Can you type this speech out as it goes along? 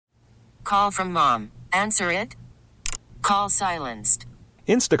Call from mom. Answer it. Call silenced.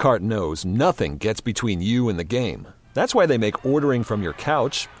 Instacart knows nothing gets between you and the game. That's why they make ordering from your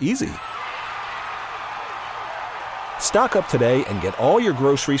couch easy. Stock up today and get all your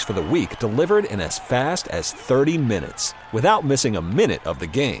groceries for the week delivered in as fast as 30 minutes without missing a minute of the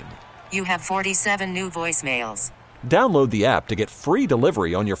game. You have 47 new voicemails. Download the app to get free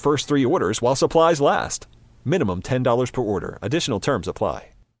delivery on your first 3 orders while supplies last. Minimum $10 per order. Additional terms apply.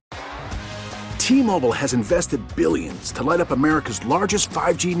 T-Mobile has invested billions to light up America's largest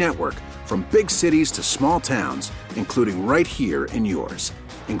 5G network, from big cities to small towns, including right here in yours.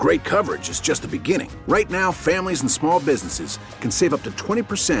 And great coverage is just the beginning. Right now, families and small businesses can save up to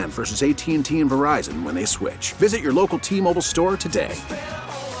 20% versus AT&T and Verizon when they switch. Visit your local T-Mobile store today.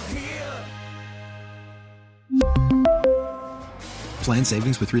 Plan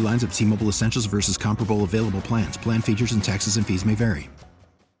savings with 3 lines of T-Mobile Essentials versus comparable available plans. Plan features and taxes and fees may vary.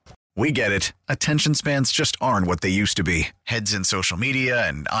 We get it. Attention spans just aren't what they used to be. Heads in social media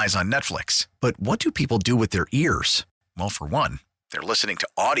and eyes on Netflix. But what do people do with their ears? Well, for one, they're listening to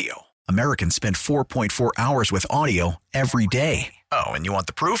audio. Americans spend 4.4 hours with audio every day. Oh, and you want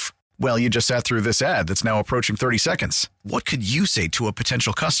the proof? Well, you just sat through this ad that's now approaching 30 seconds. What could you say to a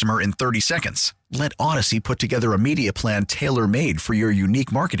potential customer in 30 seconds? Let Odyssey put together a media plan tailor-made for your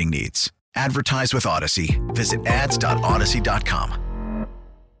unique marketing needs. Advertise with Odyssey. Visit ads.odyssey.com.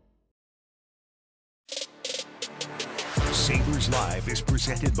 Sabres Live is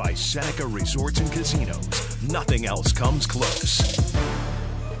presented by Seneca Resorts and Casinos. Nothing else comes close.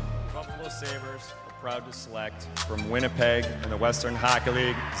 Buffalo Sabres are proud to select from Winnipeg in the Western Hockey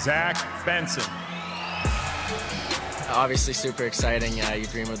League, Zach Benson. Obviously super exciting. You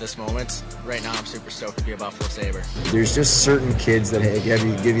dream of this moment. Right now I'm super stoked to be a Buffalo Sabre. There's just certain kids that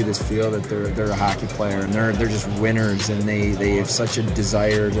give you this feel that they're a hockey player, and they're just winners, and they have such a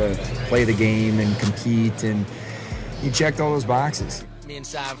desire to play the game and compete, and you checked all those boxes. Me and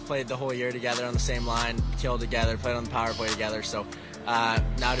Sav played the whole year together on the same line, killed together, played on the power play together. So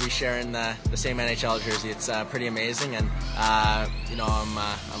now to be sharing the same NHL jersey, it's pretty amazing, and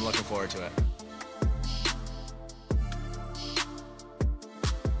I'm looking forward to it.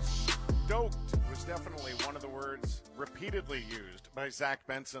 Stoked was definitely one of the words repeatedly used by Zach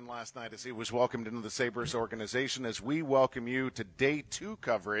Benson last night as he was welcomed into the Sabres organization, as we welcome you to day 2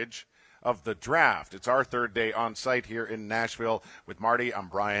 coverage of the draft. It's our third day on site here in Nashville with Marty. I'm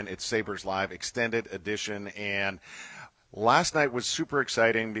Brian. It's Sabres Live Extended Edition. And last night was super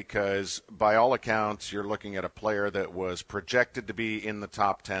exciting because by all accounts, you're looking at a player that was projected to be in the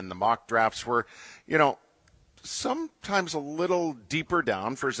top 10. The mock drafts were, sometimes a little deeper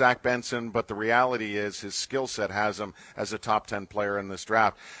down for Zach Benson, but the reality is his skill set has him as a top 10 player in this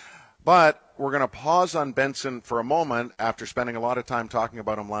draft. But we're going to pause on Benson for a moment after spending a lot of time talking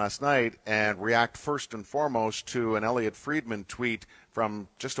about him last night and react first and foremost to an Elliot Friedman tweet from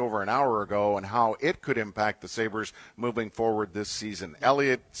just over an hour ago and how it could impact the Sabres moving forward this season.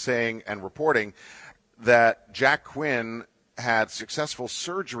 Elliot saying and reporting that Jack Quinn had successful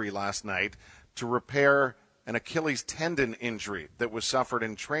surgery last night to repair an Achilles tendon injury that was suffered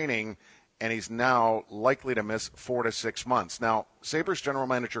in training, and he's now likely to miss 4 to 6 months. Now, Sabres general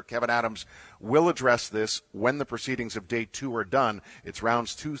manager Kevin Adams will address this when the proceedings of day 2 are done. It's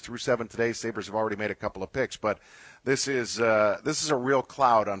rounds 2 through 7 today. Sabres have already made a couple of picks, but this is a real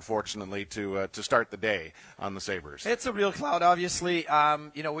cloud, unfortunately, to start the day on the Sabres. It's a real cloud, obviously.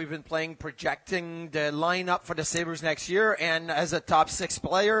 We've been projecting the lineup for the Sabres next year, and as a top 6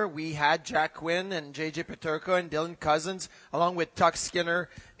 player, we had Jack Quinn and J.J. Peterka and Dylan Cousins, along with Tuck Skinner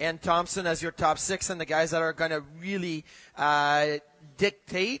and Thompson as your top 6, and the guys that are going to really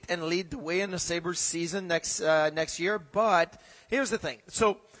dictate and lead the way in the Sabres season next year. But here's the thing.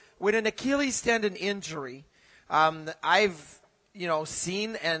 So with an Achilles tendon injury, I've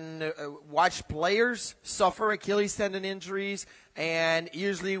seen and watched players suffer Achilles tendon injuries, and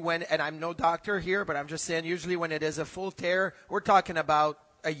usually and I'm no doctor here, but I'm just saying usually when it is a full tear, we're talking about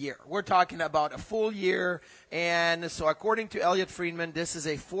a year. We're talking about a full year, and so according to Elliot Friedman, this is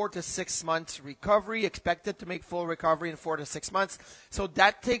a 4 to 6 months recovery, expected to make full recovery in 4 to 6 months. So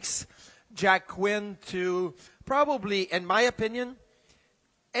that takes Jack Quinn to probably, in my opinion,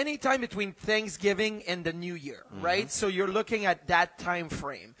 anytime between Thanksgiving and the New Year, right? So you're looking at that time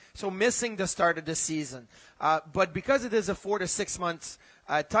frame. So missing the start of the season. But because it is a 4 to 6 months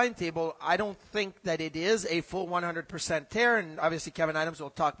timetable, I don't think that it is a full 100% tear. And obviously Kevin Adams will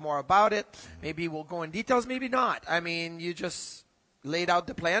talk more about it. Maybe we'll go in details, maybe not. I mean, you just laid out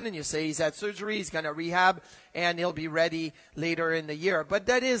the plan and you say he's had surgery, he's going to rehab, and he'll be ready later in the year. But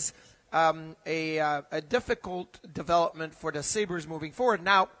that is a difficult development for the Sabres moving forward.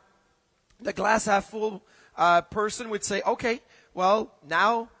 Now, the glass half full person would say, okay, well,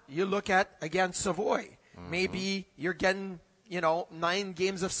 now you look at, again, Savoy. Maybe you're getting, 9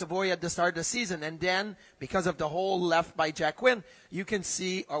 games of Savoy at the start of the season. And then, because of the hole left by Jack Quinn, you can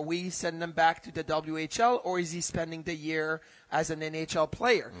see, are we sending him back to the WHL, or is he spending the year as an NHL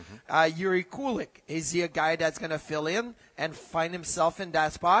player? Yuri Kulik, is he a guy that's going to fill in and find himself in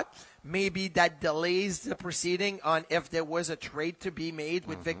that spot? Maybe that delays the proceeding on if there was a trade to be made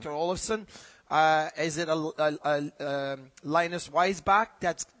with Victor Olofsson. Is it a Linus Weisbach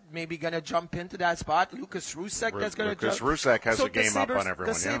that's maybe going to jump into that spot? Lucas Rusek that's going to jump. Lucas Rusek has a game up on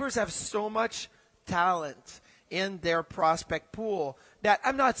everyone. The Sabres have so much talent in their prospect pool that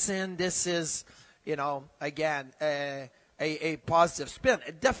I'm not saying this is, again, a positive spin.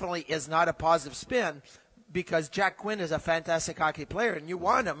 It definitely is not a positive spin because Jack Quinn is a fantastic hockey player and you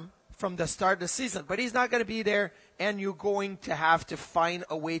want him from the start of the season. But he's not going to be there and you're going to have to find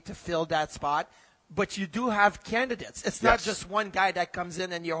a way to fill that spot. But you do have candidates. It's not just one guy that comes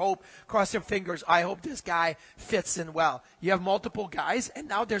in and you hope, cross your fingers, I hope this guy fits in well. You have multiple guys, and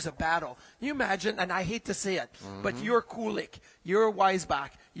now there's a battle. You imagine, and I hate to say it, but you're Kulik, you're Weisbach,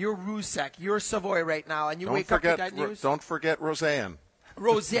 you're Rusek, you're Savoy right now, and you wake up to that news. Don't forget Roseanne.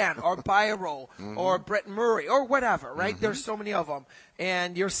 Roseanne or Byro or Brett Murray or whatever, right? There's so many of them.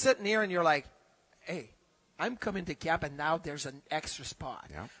 And you're sitting here and you're like, hey, I'm coming to camp, and now there's an extra spot.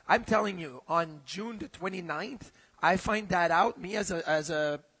 Yeah. I'm telling you, on June the 29th, I find that out. Me as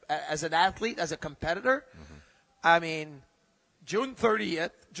an athlete, as a competitor, I mean, June 30th,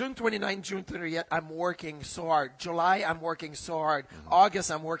 June 29th, June 30th, I'm working so hard. July, I'm working so hard.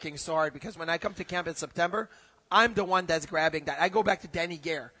 August, I'm working so hard because when I come to camp in September, I'm the one that's grabbing that. I go back to Danny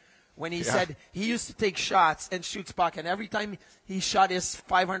Gare. When he said he used to take shots and shoot puck, and every time he shot his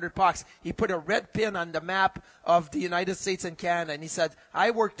 500 pucks, he put a red pin on the map of the United States and Canada, and he said,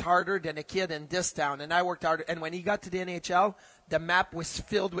 I worked harder than a kid in this town, and I worked harder. And when he got to the NHL, the map was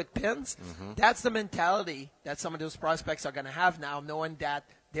filled with pins. That's the mentality that some of those prospects are going to have now, knowing that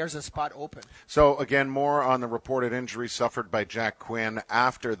there's a spot open. So, again, more on the reported injury suffered by Jack Quinn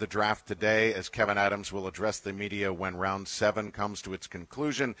after the draft today, as Kevin Adams will address the media when Round 7 comes to its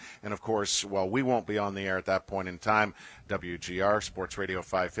conclusion. And, of course, while we won't be on the air at that point in time, WGR, Sports Radio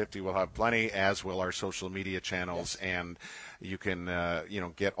 550, will have plenty, as will our social media channels. And you can,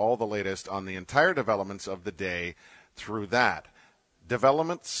 get all the latest on the entire developments of the day through that.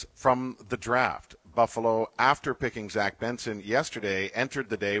 Developments from the draft. Buffalo, after picking Zach Benson yesterday, entered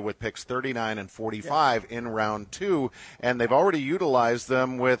the day with picks 39 and 45 in round 2, and they've already utilized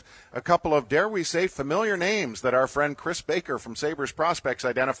them with a couple of, dare we say, familiar names that our friend Chris Baker from Sabres Prospects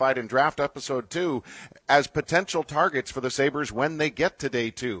identified in draft episode 2 as potential targets for the Sabres when they get to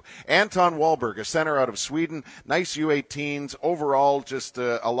day 2. Anton Wahlberg, a center out of Sweden, nice U18s, overall just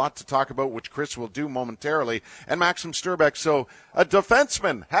a lot to talk about, which Chris will do momentarily, and Maxim Sturbeck. So a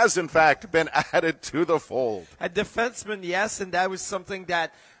defenseman has, in fact, been added to the fold. A defenseman, yes, and that was something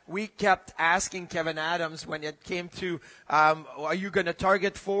that we kept asking Kevin Adams when it came to, are you going to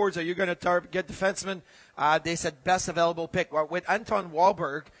target forwards? Are you going to target defensemen? They said best available pick. Well, with Anton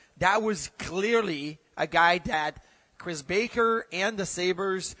Wahlberg, that was clearly a guy that Chris Baker and the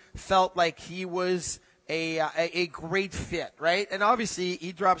Sabres felt like he was a great fit, right? And obviously,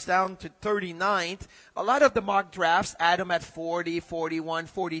 he drops down to 39th. A lot of the mock drafts add him at 40, 41,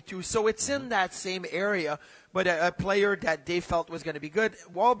 42. So it's in that same area, but a player that they felt was going to be good.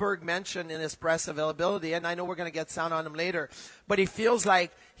 Wahlberg mentioned in his press availability, and I know we're going to get sound on him later, but he feels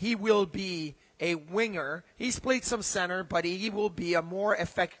like he will be a winger. He's played some center, but he will be a more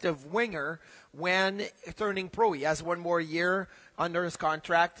effective winger when turning pro. He has one more year under his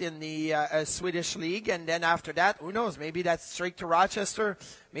contract in the Swedish league, and then after that, who knows, maybe that's straight to Rochester,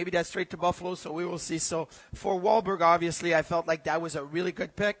 maybe that's straight to Buffalo, so we will see. So for Wahlberg, obviously, I felt like that was a really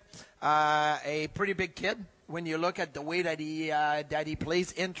good pick. A pretty big kid when you look at the way that he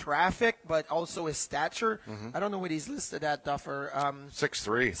plays in traffic, but also his stature. I don't know what he's listed at, Duffer.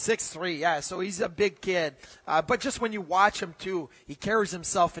 6'3". 6'3", yeah. So he's a big kid. But just when you watch him, too, he carries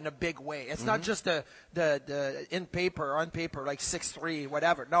himself in a big way. It's not just the on paper, like 6'3",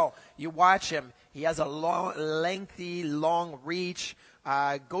 whatever. No, you watch him. He has a lengthy, long reach.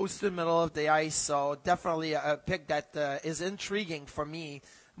 Goes to the middle of the ice. So definitely a pick that is intriguing for me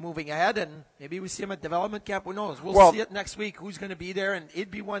moving ahead, and maybe we see him at development camp. Who knows? We'll see it next week. Who's going to be there, and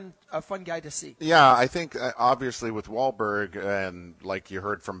it'd be a fun guy to see. Yeah, I think obviously with Wahlberg, and like you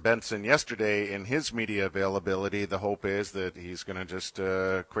heard from Benson yesterday in his media availability, the hope is that he's going to just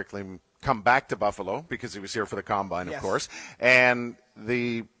quickly come back to Buffalo because he was here for the Combine, of course. And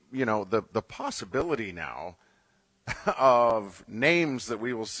the possibility now of names that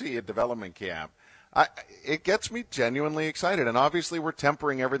we will see at development camp, it gets me genuinely excited. And obviously we're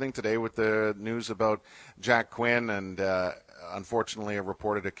tempering everything today with the news about Jack Quinn and unfortunately a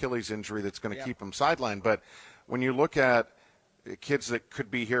reported Achilles injury that's going to keep him sidelined. But when you look at kids that could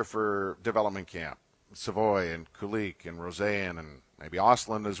be here for development camp, Savoy and Kulik and Roseanne and maybe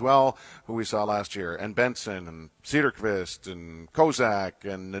Osland as well, who we saw last year, and Benson and Cederqvist and Kozak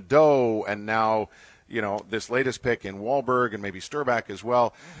and Nadeau, and now, this latest pick in Wahlberg and maybe Sturback as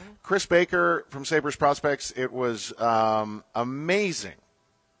well. Mm-hmm. Chris Baker from Sabres Prospects, it was amazing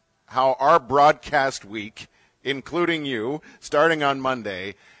how our broadcast week, including you, starting on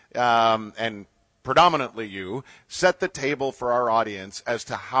Monday, and predominantly you, set the table for our audience as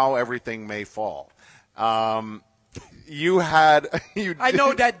to how everything may fall. I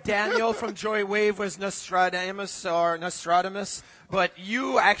know that Daniel from Joy Wave was Nostradamus, but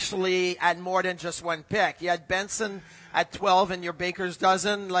you actually had more than just one pick. You had Benson at 12 and your Baker's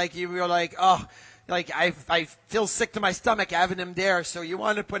dozen. Like, you were like, I feel sick to my stomach having him there. So you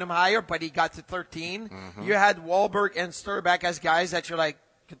wanted to put him higher, but he got to 13. Mm-hmm. You had Wahlberg and Sturback as guys that you're like,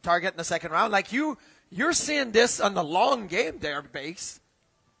 could target in the second round. Like, you're seeing this on the long game there, Bakes.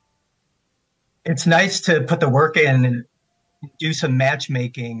 It's nice to put the work in and do some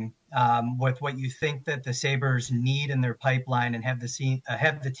matchmaking with what you think that the Sabres need in their pipeline and have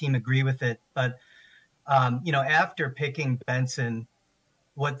the team agree with it. But, after picking Benson,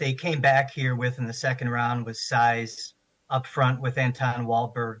 what they came back here with in the second round was size up front with Anton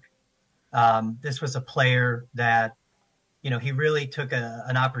Wahlberg. This was a player that, he really took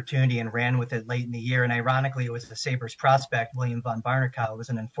an opportunity and ran with it late in the year. And ironically, it was the Sabres prospect, William von Barnekow. It was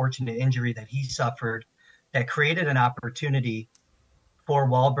an unfortunate injury that he suffered that created an opportunity for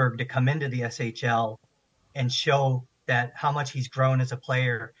Wahlberg to come into the SHL and show that how much he's grown as a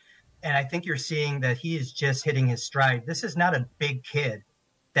player. And I think you're seeing that he is just hitting his stride. This is not a big kid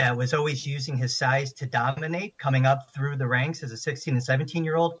that was always using his size to dominate coming up through the ranks as a 16 and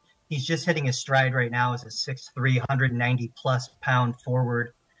 17-year-old. He's just hitting his stride right now as a 6'3", 190-plus pound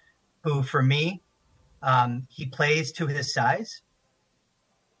forward who, for me, he plays to his size.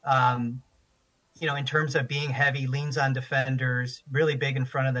 In terms of being heavy, leans on defenders, really big in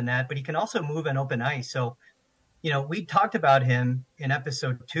front of the net, but he can also move on open ice. So, we talked about him in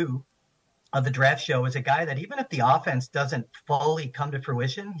episode 2 of the draft show as a guy that even if the offense doesn't fully come to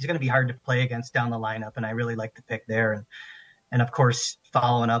fruition, he's going to be hard to play against down the lineup, and I really like the pick there. And of course,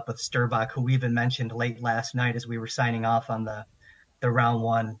 following up with Sturback, who we even mentioned late last night as we were signing off on the round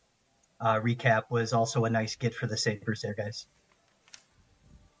one recap, was also a nice get for the Sabres there, guys.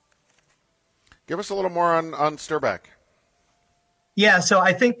 Give us a little more on Sturback. Yeah, so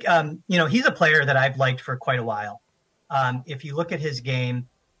I think, he's a player that I've liked for quite a while. If you look at his game,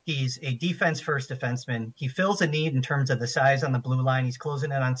 he's a defense-first defenseman. He fills a need in terms of the size on the blue line. He's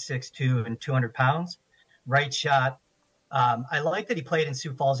closing in on 6'2" and 200 pounds. Right shot. I like that he played in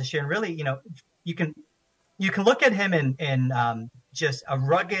Sioux Falls this year. And really, you can look at him in just a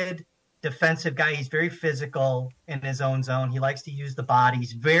rugged defensive guy. He's very physical in his own zone. He likes to use the body.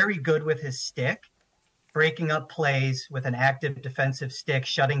 He's very good with his stick, breaking up plays with an active defensive stick,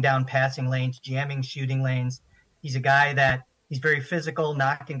 shutting down passing lanes, jamming shooting lanes. He's a guy that he's very physical,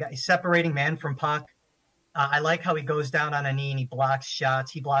 knocking guys, separating man from puck. I like how he goes down on a knee and he blocks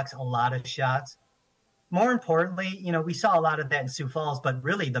shots. He blocks a lot of shots. More importantly, we saw a lot of that in Sioux Falls, but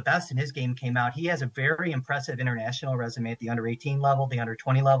really the best in his game came out. He has a very impressive international resume at the under 18 level, the under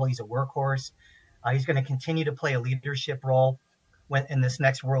 20 level. He's a workhorse. He's going to continue to play a leadership role in this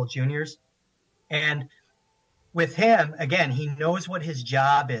next World Juniors. And with him, again, he knows what his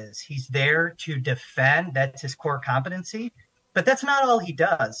job is. He's there to defend. That's his core competency. But that's not all he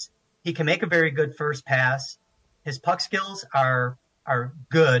does. He can make a very good first pass. His puck skills are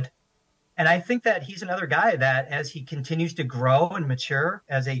good. And I think that he's another guy that as he continues to grow and mature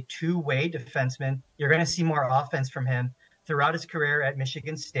as a two-way defenseman, you're going to see more offense from him throughout his career at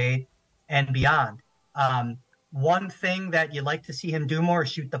Michigan State and beyond. One thing that you'd like to see him do more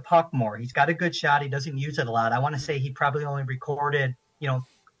is shoot the puck more. He's got a good shot. He doesn't use it a lot. I want to say he probably only recorded,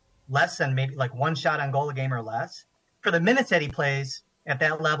 less than maybe like one shot on goal a game or less. For the minutes that he plays at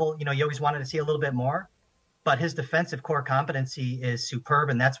that level, you always wanted to see a little bit more. But his defensive core competency is superb,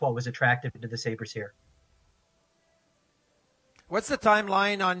 and that's what was attractive to the Sabres here. What's the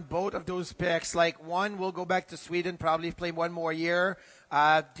timeline on both of those picks? Like, one will go back to Sweden, probably play one more year.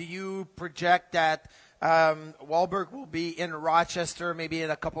 Do you project that Wahlberg will be in Rochester maybe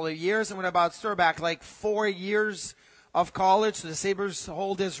in a couple of years? And what about Sturback? Like 4 years of college. The Sabres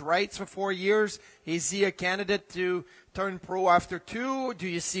hold his rights for 4 years. Is he a candidate to turn pro after 2? Do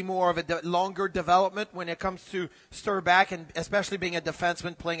you see more of a longer development when it comes to Sturback, and especially being a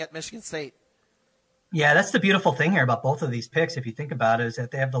defenseman playing at Michigan State? Yeah, that's the beautiful thing here about both of these picks, if you think about it, is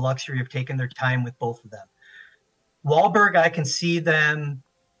that they have the luxury of taking their time with both of them. Wahlberg, I can see them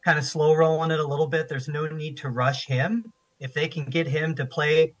kind of slow rolling it a little bit. There's no need to rush him. If they can get him to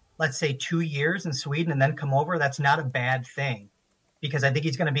play, let's say, 2 years in Sweden and then come over, that's not a bad thing, because I think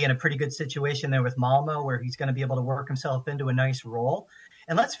he's going to be in a pretty good situation there with Malmo, where he's going to be able to work himself into a nice role.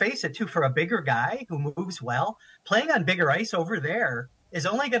 And let's face it, too, for a bigger guy who moves well, playing on bigger ice over there is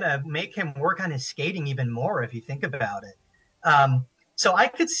only going to make him work on his skating even more, if you think about it. So I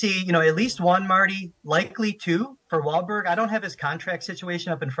could see, at least one, Marty, likely 2 for Wahlberg. I don't have his contract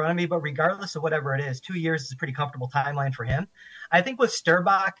situation up in front of me, but regardless of whatever it is, 2 years is a pretty comfortable timeline for him. I think with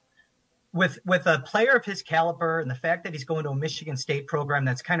Sturback, with a player of his caliber and the fact that he's going to a Michigan State program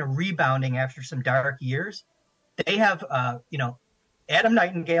that's kind of rebounding after some dark years, they have, Adam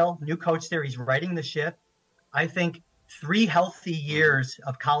Nightingale, new coach there. He's riding the ship. I think 3 healthy years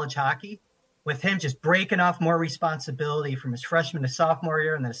of college hockey, with him just breaking off more responsibility from his freshman to sophomore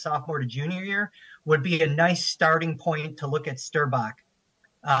year and then sophomore to junior year, would be a nice starting point to look at Sturback.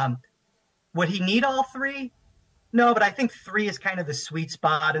 Would he need all 3? No, but I think 3 is kind of the sweet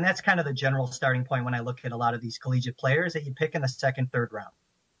spot, and that's kind of the general starting point when I look at a lot of these collegiate players that you pick in the 2nd, 3rd round.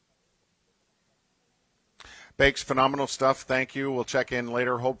 Bakes, phenomenal stuff. Thank you. We'll check in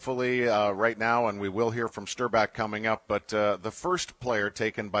later, hopefully, right now, and we will hear from Sturback coming up. But the first player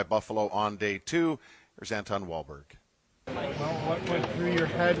taken by Buffalo on day 2, here's Anton Wahlberg. Well, what went through your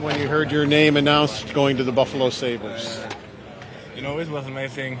head when you heard your name announced going to the Buffalo Sabres? It was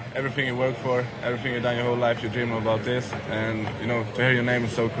amazing. Everything you work for, everything you've done your whole life, you dream about this. And, to hear your name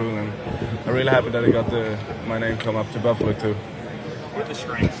is so cool. And I'm really happy that I got my name come up to Buffalo, too. What are the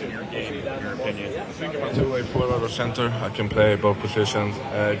strengths in your game, in your opinion? I think I'm a two-way forward or center. I can play both positions.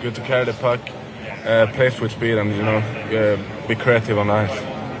 Good to carry the puck, play with speed, and be creative on the ice.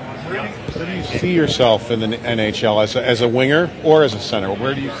 Where do you see yourself in the NHL, as a winger or as a center?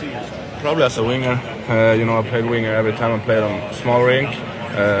 Where do you see yourself? Probably as a winger. I played winger every time I played on small rink.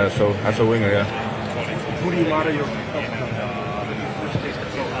 So as a winger, yeah. Who do you model your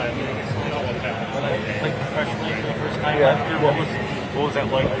What was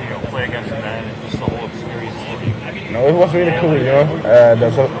that like to play against them and just the whole experience for you? No, it was really cool,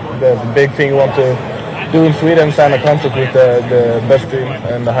 the big thing you want to do in Sweden, sign a contract with the best team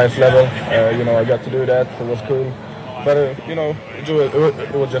and the highest level. I got to do that, so it was cool. But,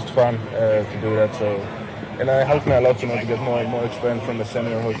 it was just fun to do that. So, and it helped me a lot, to get more and more experience from the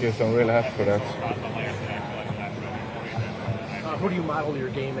senior hockey, so I'm really happy for that. Who do you model your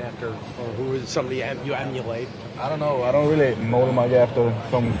game after, or who is somebody you emulate? I don't know. I don't really model my game after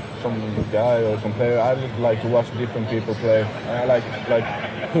some guy or some player. I just like to watch different people play. I like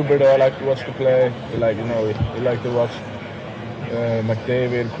Huberdeau. I like to watch the play. You like to watch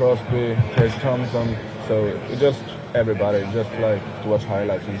McDavid, Crosby, Trace Thompson. So it's just everybody. Just like to watch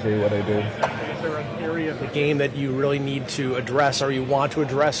highlights and see what they do. Is there an area of the game that you really need to address, or you want to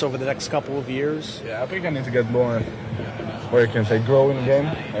address over the next couple of years? Yeah, I think I need to get more. Or you can say grow in the game,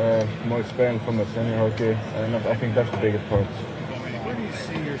 more experience from the senior hockey, and I think that's the biggest part. Where do you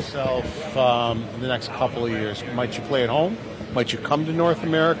see yourself in the next couple of years? Might you play at home? Might you come to North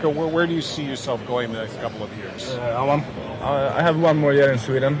America? Where do you see yourself going in the next couple of years? I have 1 more year in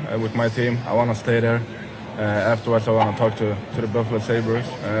Sweden with my team. I want to stay there. Afterwards, I want to talk to the Buffalo Sabres.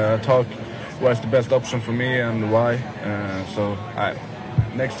 Talk what's the best option for me and why.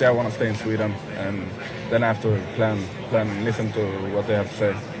 Next year I want to stay in Sweden, and then after listen to what they have to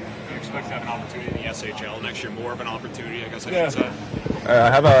say. Do you expect to have an opportunity in the SHL next year? More of an opportunity, I guess I should say.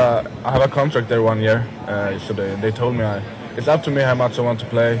 I have a contract there 1 year, so they told me it's up to me how much I want to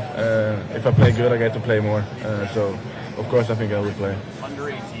play. If I play good, I get to play more. So of course I think I will play. Under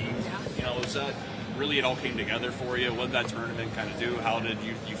 18, is that really it all came together for you? What did that tournament kind of do? How did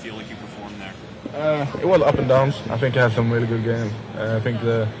you feel like you performed there? It was up and downs. I think I had some really good games.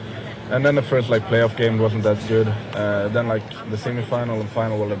 And then the first playoff game wasn't that good. Then the semifinal and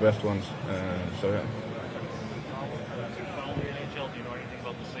final were the best ones. Yeah.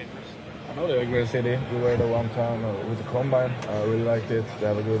 I know they're a great city. We were there one time with the Combine. I really liked it. They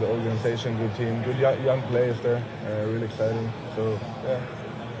have a good organization, good team, good young players there. Really exciting. So yeah,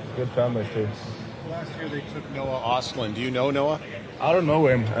 good fan base too. Last year they took Noah Ostlund. Do you know Noah? I don't know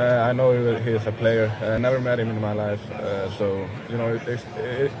him. I know he is a player. I never met him in my life. So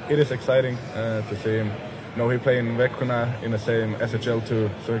it is exciting to see him. He played in Växjö in the same SHL too.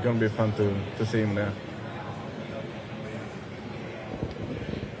 So it's going to be fun to see him there.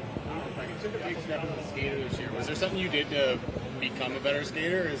 you did to become a better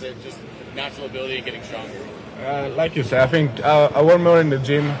skater, or is it just natural ability and getting stronger? Like you said, I think I work more in the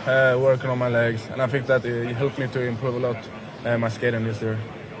gym, working on my legs, and I think that it helped me to improve a lot my skating this year.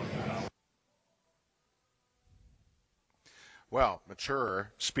 Well,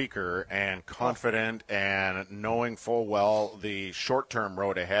 mature speaker and confident and knowing full well the short-term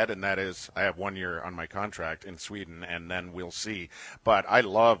road ahead, and that is I have 1 year on my contract in Sweden, and then we'll see. But I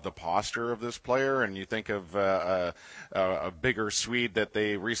love the posture of this player, and you think of a bigger Swede that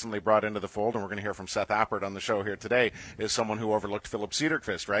they recently brought into the fold, and we're going to hear from Seth Appert on the show here today, is someone who overlooked Philip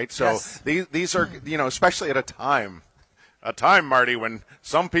Cederqvist, right? So yes. these are, especially at a time, Marty, when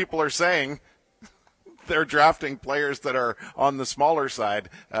some people are saying they're drafting players that are on the smaller side.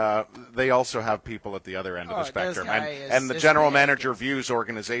 They also have people at the other end of the spectrum. And the general manager views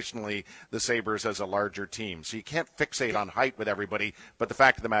organizationally the Sabres as a larger team. So you can't fixate on height with everybody, but the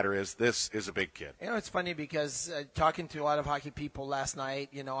fact of the matter is this is a big kid. It's funny because talking to a lot of hockey people last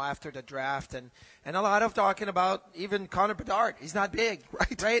night, after the draft, and a lot of talking about even Connor Bedard. He's not big,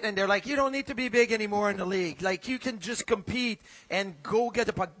 right? And they're like, you don't need to be big anymore in the league. Like, you can just compete and go get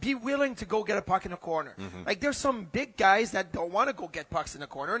a puck. Be willing to go get a puck in a corner. Mm-hmm. Like, there's some big guys that don't want to go get pucks in the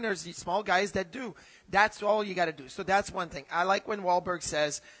corner, and there's these small guys that do. That's all you got to do. So that's one thing. I like when Wahlberg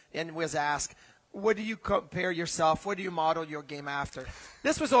says and was asked, what do you compare yourself? What do you model your game after?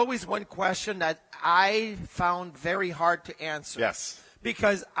 This was always one question that I found very hard to answer. Yes.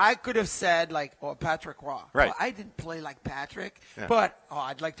 Because I could have said, Patrick Roy. Right. Well, I didn't play like Patrick, but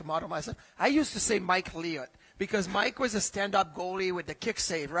I'd like to model myself. I used to say Mike Liut because Mike was a stand-up goalie with the kick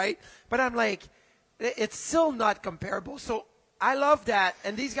save, right? But I'm like, it's still not comparable. So I love that.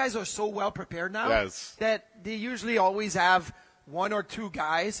 And these guys are so well prepared now that they usually always have one or two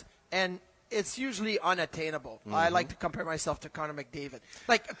guys, and it's usually unattainable. Mm-hmm. I like to compare myself to Connor McDavid.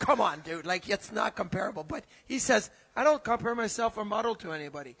 Like, come on, dude. Like, it's not comparable. But he says, I don't compare myself or model to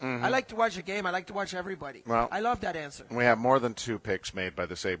anybody. Mm-hmm. I like to watch a game. I like to watch everybody. Well, I love that answer. We have more than 2 picks made by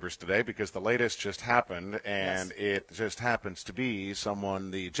the Sabres today because the latest just happened, and it just happens to be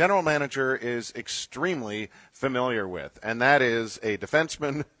someone the general manager is extremely familiar with, and that is a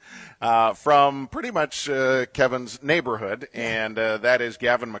defenseman from pretty much Kevin's neighborhood, and that is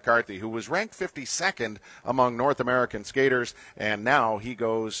Gavin McCarthy, who was ranked 52nd among North American skaters, and now he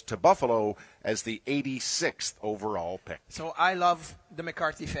goes to Buffalo as the 86th overall pick. So I love the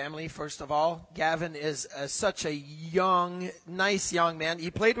McCarthy family, first of all. Gavin is such a nice young man.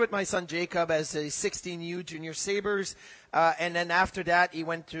 He played with my son Jacob as a 16U Junior Sabres, and then after that he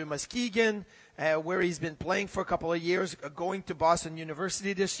went to Muskegon, where he's been playing for a couple of years, going to Boston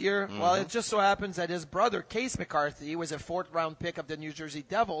University this year. Mm-hmm. Well, it just so happens that his brother, Case McCarthy, was a 4th-round pick of the New Jersey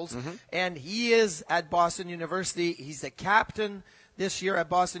Devils, and he is at Boston University. He's the captain this year at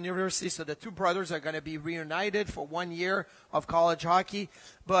Boston University, so the two brothers are going to be reunited for 1 year of college hockey.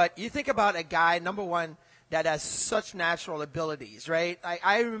 But you think about a guy, number one, that has such natural abilities, right?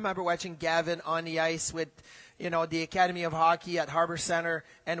 I remember watching Gavin on the ice with, the Academy of Hockey at Harbor Center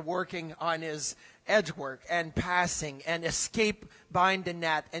and working on his edge work and passing and escape behind the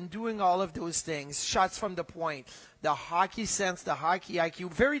net and doing all of those things, shots from the point, the hockey sense, the hockey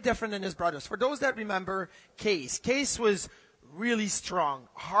IQ, very different than his brothers. For those that remember Case was really strong,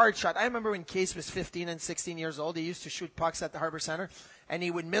 hard shot. I remember when Case was 15 and 16 years old, he used to shoot pucks at the Harbor Center, and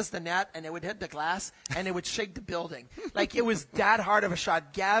he would miss the net, and it would hit the glass, and it would shake the building. Like, it was that hard of a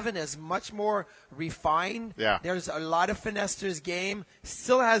shot. Gavin is much more refined. Yeah. There's a lot of finesse to his game.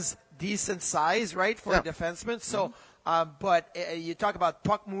 Still has decent size, right, for a defenseman. So, but you talk about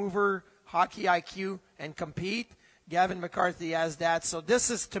puck mover, hockey IQ, and compete. Gavin McCarthy has that. So this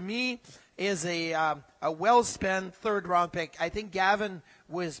is, to me, is a well-spent 3rd-round pick. I think Gavin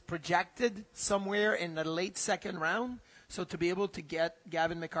was projected somewhere in the late 2nd round. So to be able to get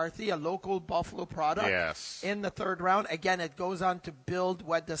Gavin McCarthy, a local Buffalo product, in the 3rd round, again, it goes on to build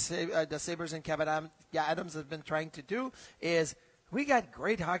what the Sabres and Kevin Adams have been trying to do, is we got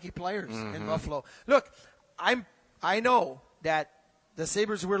great hockey players in Buffalo. Look, I know that the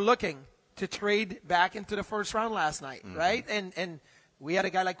Sabres were looking to trade back into the 1st round last night, right? And we had a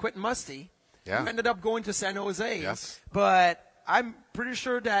guy like Quentin Musty who ended up going to San Jose. Yes. But I'm pretty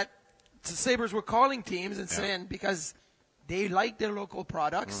sure that the Sabres were calling teams and saying, because they like their local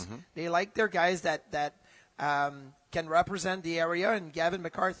products, they like their guys that can represent the area, and Gavin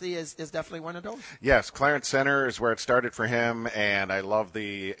McCarthy is definitely one of those. Yes, Clarence Center is where it started for him, and I love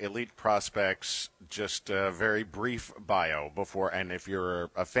the elite prospects, just a very brief bio before, and if you're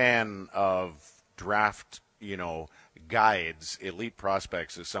a fan of draft, guides, elite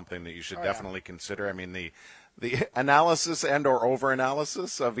prospects is something that you should definitely consider. I mean, the analysis and or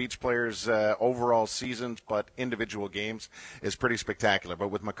over-analysis of each player's overall seasons, but individual games is pretty spectacular. But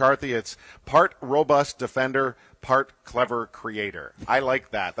with McCarthy, it's part robust defender, part clever creator. I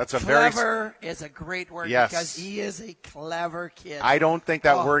like that. That's a clever is a great word, yes, because he is a clever kid. I don't think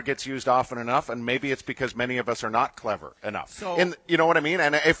that word gets used often enough, and maybe it's because many of us are not clever enough. So, you know what I mean?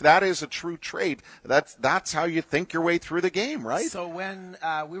 And if that is a true trait, that's how you think your way through the game, right? So when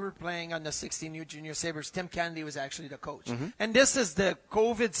we were playing on the 16U Junior Sabres, Tim Kennedy was actually the coach. Mm-hmm. And this is the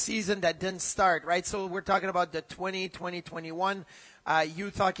COVID season that didn't start, right? So we're talking about the 2021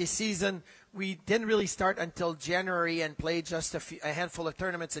 youth hockey season. We didn't really start until January and played just a handful of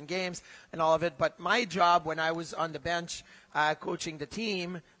tournaments and games and all of it. But my job when I was on the bench coaching the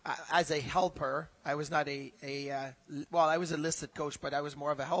team as a helper, I was not I was a listed coach, but I was more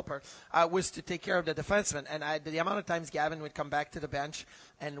of a helper, was to take care of the defensemen. And the amount of times Gavin would come back to the bench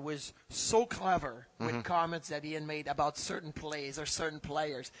and was so clever with comments that he had made about certain plays or certain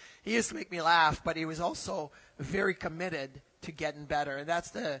players. He used to make me laugh, but he was also very committed to getting better. And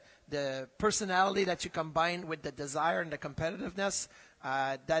that's the personality that you combine with the desire and the competitiveness.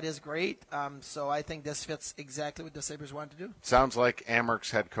 That is great. So I think this fits exactly what the Sabres want to do. Sounds like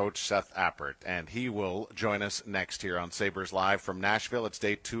Amherst head coach Seth Appert, and he will join us next here on Sabres Live from Nashville. It's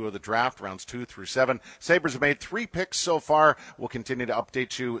day 2 of the draft, rounds 2 through 7. Sabres have made 3 picks so far. We'll continue to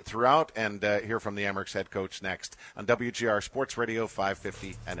update you throughout and hear from the Amherst head coach next on WGR Sports Radio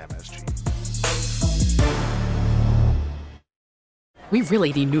 550 and MSG. We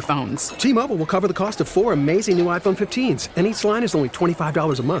really need new phones. T-Mobile will cover the cost of 4 amazing new iPhone 15s, and each line is only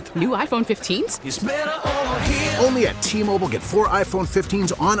 $25 a month. New iPhone 15s? It's better over here. Only at T-Mobile, get 4 iPhone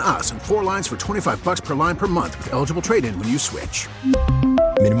 15s on us and 4 lines for $25 per line per month with eligible trade-in when you switch.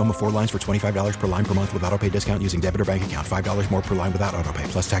 Minimum of 4 lines for $25 per line per month with autopay discount using debit or bank account. $5 more per line without autopay,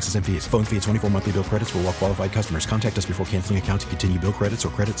 plus taxes and fees. Phone fee at 24 monthly bill credits for well-qualified customers. Contact us before canceling account to continue bill credits or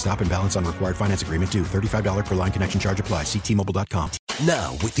credit stop and balance on required finance agreement due. $35 per line connection charge applies. See T-Mobile.com.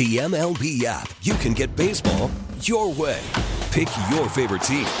 Now, with the MLB app, you can get baseball your way. Pick your favorite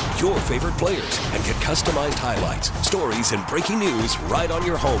team, your favorite players, and get customized highlights, stories, and breaking news right on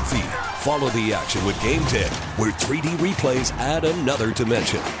your home feed. Follow the action with Game Day, where 3D replays add another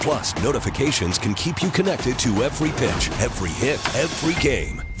dimension. Plus, notifications can keep you connected to every pitch, every hit, every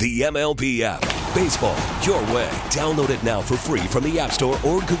game. The MLB app. Baseball your way. Download it now for free from the App Store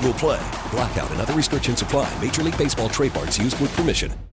or Google Play. Blackout and other restrictions apply. Major League Baseball trademarks used with permission.